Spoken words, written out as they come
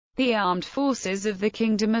The armed forces of the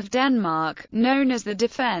Kingdom of Denmark, known as the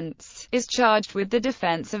Defence, is charged with the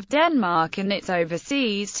defence of Denmark and its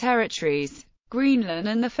overseas territories, Greenland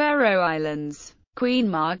and the Faroe Islands. Queen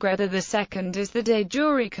Margrethe II is the de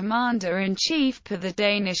jure commander-in-chief per the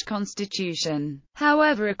Danish constitution.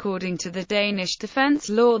 However, according to the Danish defence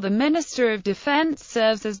law, the Minister of Defence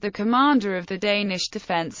serves as the commander of the Danish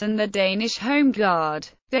Defence and the Danish Home Guard.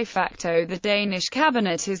 De facto, the Danish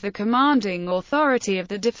cabinet is the commanding authority of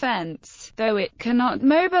the defence, though it cannot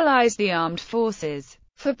mobilize the armed forces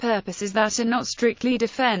for purposes that are not strictly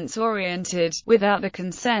defence-oriented, without the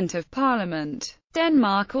consent of Parliament.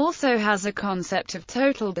 Denmark also has a concept of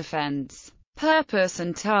total defence. Purpose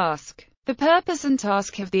and task. The purpose and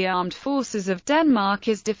task of the armed forces of Denmark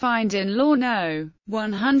is defined in Law No.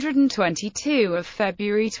 122 of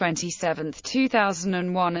February 27,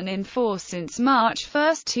 2001 and in force since March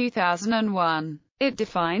 1, 2001. It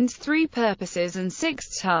defines 3 purposes and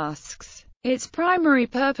 6 tasks. Its primary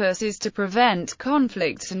purpose is to prevent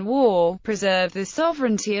conflict and war, preserve the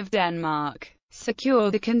sovereignty of Denmark, secure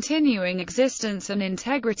the continuing existence and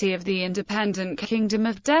integrity of the independent Kingdom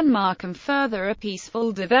of Denmark, and further a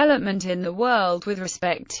peaceful development in the world with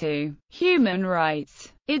respect to human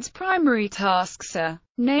rights. Its primary tasks are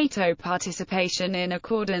NATO participation in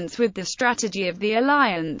accordance with the strategy of the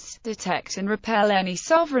alliance, detect and repel any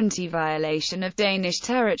sovereignty violation of Danish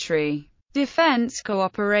territory, defense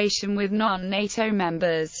cooperation with non-NATO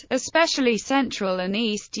members, especially Central and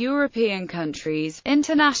East European countries,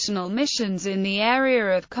 international missions in the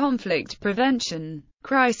area of conflict prevention,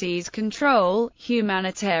 crises control,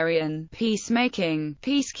 humanitarian, peacemaking,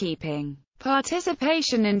 peacekeeping,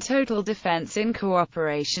 participation in total defense in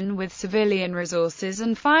cooperation with civilian resources,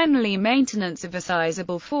 and finally maintenance of a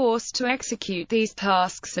sizable force to execute these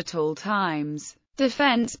tasks at all times.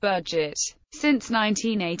 Defense budget. Since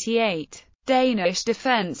 1988, Danish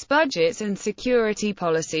defense budgets and security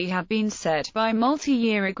policy have been set by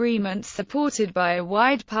multi-year agreements supported by a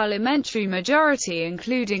wide parliamentary majority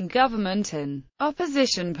including government and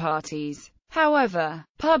opposition parties. However,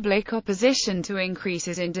 public opposition to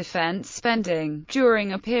increases in defense spending,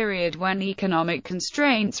 during a period when economic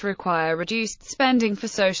constraints require reduced spending for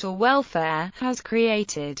social welfare, has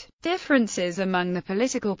created differences among the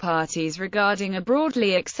political parties regarding a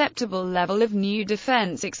broadly acceptable level of new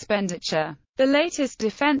defense expenditure. The latest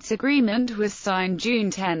defense agreement was signed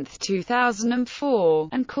June 10, 2004,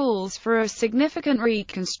 and calls for a significant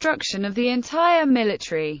reconstruction of the entire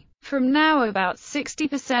military. From now about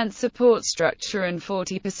 60% support structure and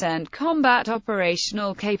 40% combat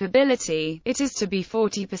operational capability, it is to be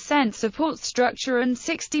 40% support structure and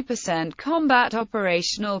 60% combat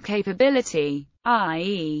operational capability,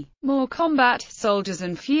 i.e., more combat soldiers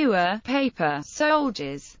and fewer paper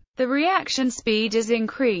soldiers. The reaction speed is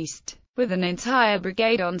increased. With an entire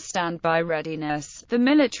brigade on standby readiness, the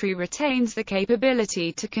military retains the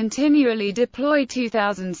capability to continually deploy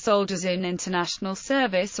 2,000 soldiers in international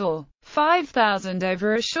service or 5,000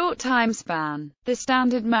 over a short time span. The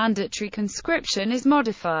standard mandatory conscription is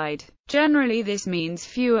modified. Generally this means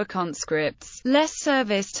fewer conscripts, less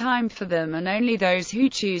service time for them, and only those who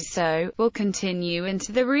choose so will continue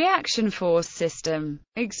into the reaction force system.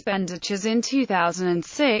 Expenditures. In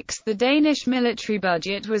 2006, the Danish military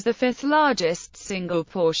budget was the 5th largest single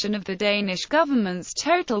portion of the Danish government's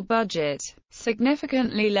total budget,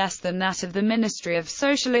 significantly less than that of the Ministry of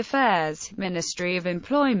Social Affairs, Ministry of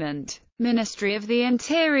Employment, Ministry of the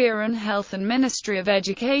Interior and Health and Ministry of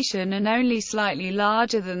Education, and only slightly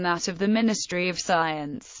larger than that of the Ministry of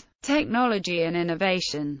Science, Technology and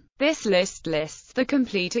Innovation. This list lists the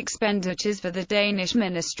complete expenditures for the Danish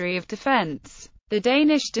Ministry of Defence. The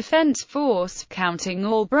Danish Defence Force, counting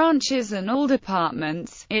all branches and all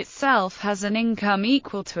departments, itself has an income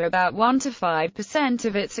equal to about 1 to 5%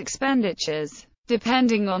 of its expenditures,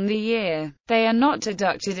 depending on the year. They are not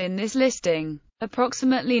deducted in this listing.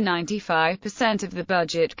 Approximately 95% of the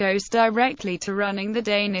budget goes directly to running the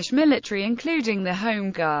Danish military, including the Home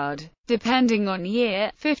Guard. Depending on year,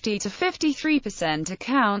 50 to 53%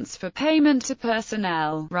 accounts for payment to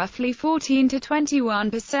personnel, roughly 14 to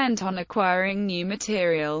 21% on acquiring new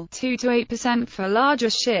material, 2 to 8% for larger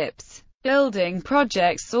ships, building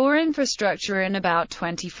projects or infrastructure, and about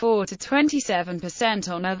 24 to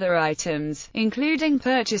 27% on other items, including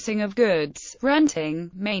purchasing of goods,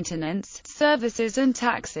 renting, maintenance, services and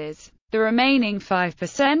taxes. The remaining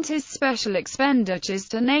 5% is special expenditures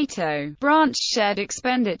to NATO, branch shared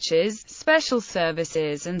expenditures, special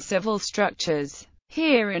services and civil structures,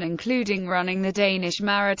 herein including running the Danish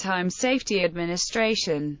Maritime Safety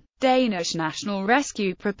Administration, Danish National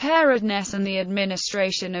Rescue Preparedness and the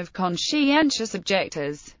administration of conscientious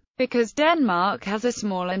objectors. Because Denmark has a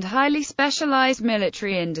small and highly specialized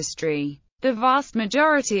military industry, the vast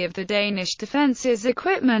majority of the Danish defence's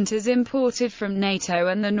equipment is imported from NATO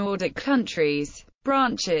and the Nordic countries.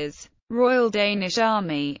 Branches: Royal Danish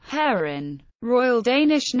Army, Hæren, Royal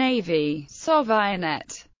Danish Navy,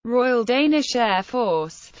 Sovjenet, Royal Danish Air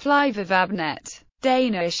Force, Flyvevåbnet,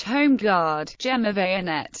 Danish Home Guard,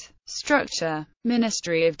 Hjemmeværnet. Structure: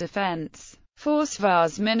 Ministry of Defense,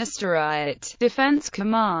 Forsvarsministeriet, Defense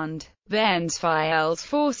Command, Værnsfjælds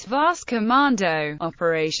Forsvarskommando,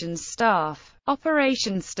 Operations Staff,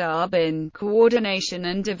 Operationsstaben, Coordination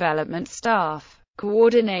and Development Staff,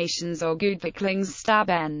 Coordinations og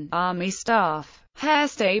Udviklingsstaben, Army Staff,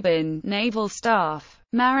 Hærstaben, Naval Staff,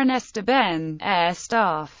 Marinestaben, Air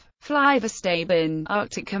Staff, Flyvestaben,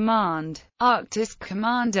 Arctic Command, Arktisk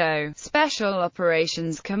Kommando, Special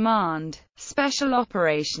Operations Command, Special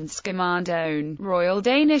Operations Commando, Royal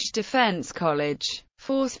Danish Defence College,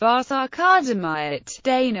 Forsvarsakademiet,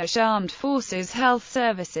 Danish Armed Forces Health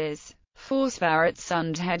Services, Forsvarets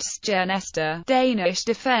Sundhedstjeneste, Danish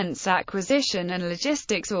Defence Acquisition and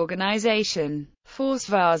Logistics Organization,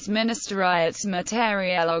 Forsvarsministeriets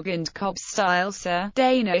Materiel og Indkøbsstyrelse,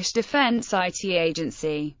 Danish Defence IT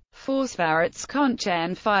Agency, Forsvarets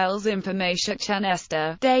Koncernfiles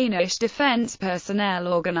Informationstjeneste, Danish Defence Personnel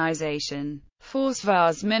Organization,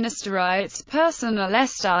 Forsvarsministeriets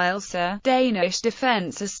Personalstyrelse, Danish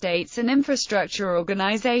Defence Estates and Infrastructure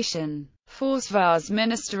Organization,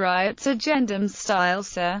 Forsvarsministeriets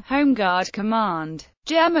Agendomsstyrelse, Home Guard Command,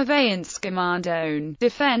 Hjemmeværnskommandoen,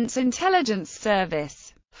 Defence Intelligence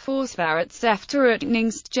Service, Forsvarets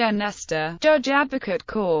Efterretningstjeneste, Judge Advocate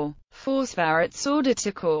Corps, Forsvarets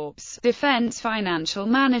Auditorkorps, Defence Financial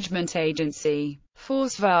Management Agency,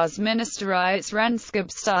 Forsvarsministeriets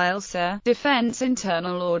Regnskabsstyrelse, Defence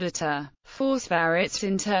Internal Auditor, Forsvarets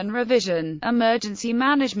Intern Revision, Emergency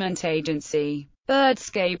Management Agency,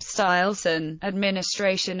 Beredskabsstyrelsen,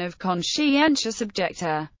 Administration of Conscientious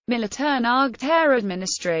Objector,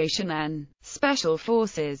 Militæradministrationen, Special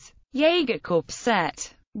Forces,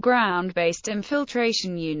 Jägerkorpset, Ground-Based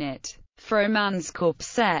Infiltration Unit,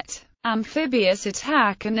 Frømandskorpset, Amphibious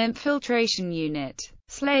Attack and Infiltration Unit,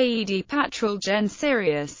 Slede Patrol Gen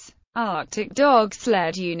Sirius, Arctic Dog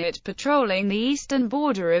Sled Unit patrolling the eastern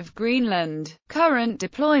border of Greenland. Current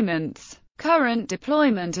deployments. Current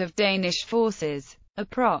deployment of Danish forces,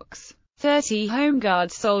 approx. 30 Home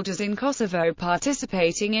Guard soldiers in Kosovo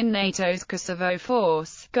participating in NATO's Kosovo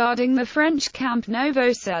force, guarding the French Camp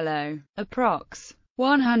Novo Selo, approx.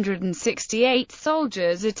 168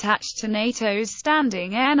 soldiers attached to NATO's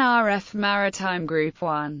standing NRF Maritime Group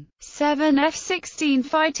 1. 7 F-16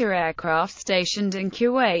 fighter aircraft stationed in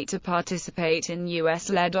Kuwait to participate in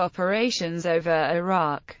US-led operations over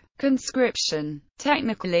Iraq. Conscription.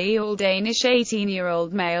 Technically all Danish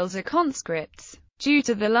 18-year-old males are conscripts. Due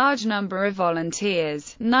to the large number of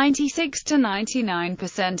volunteers, 96 to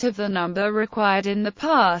 99% of the number required in the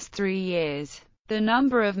past 3 years, the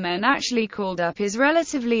number of men actually called up is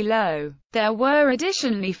relatively low. There were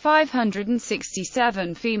additionally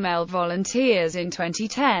 567 female volunteers in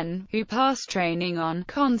 2010, who passed training on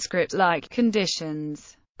conscript-like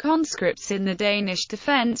conditions. Conscripts in the Danish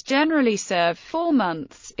defense generally serve 4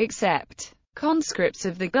 months, except conscripts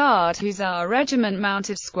of the Guard Hussar Regiment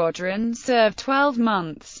Mounted Squadron serve 12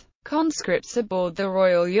 months. Conscripts aboard the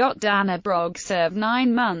Royal Yacht Dannebrog serve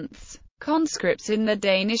 9 months. Conscripts in the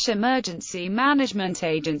Danish Emergency Management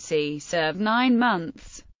Agency serve 9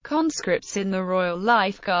 months. Conscripts in the Royal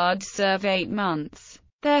Life Guard serve 8 months.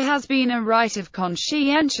 There has been a right of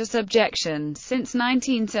conscientious objection since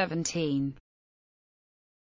 1917.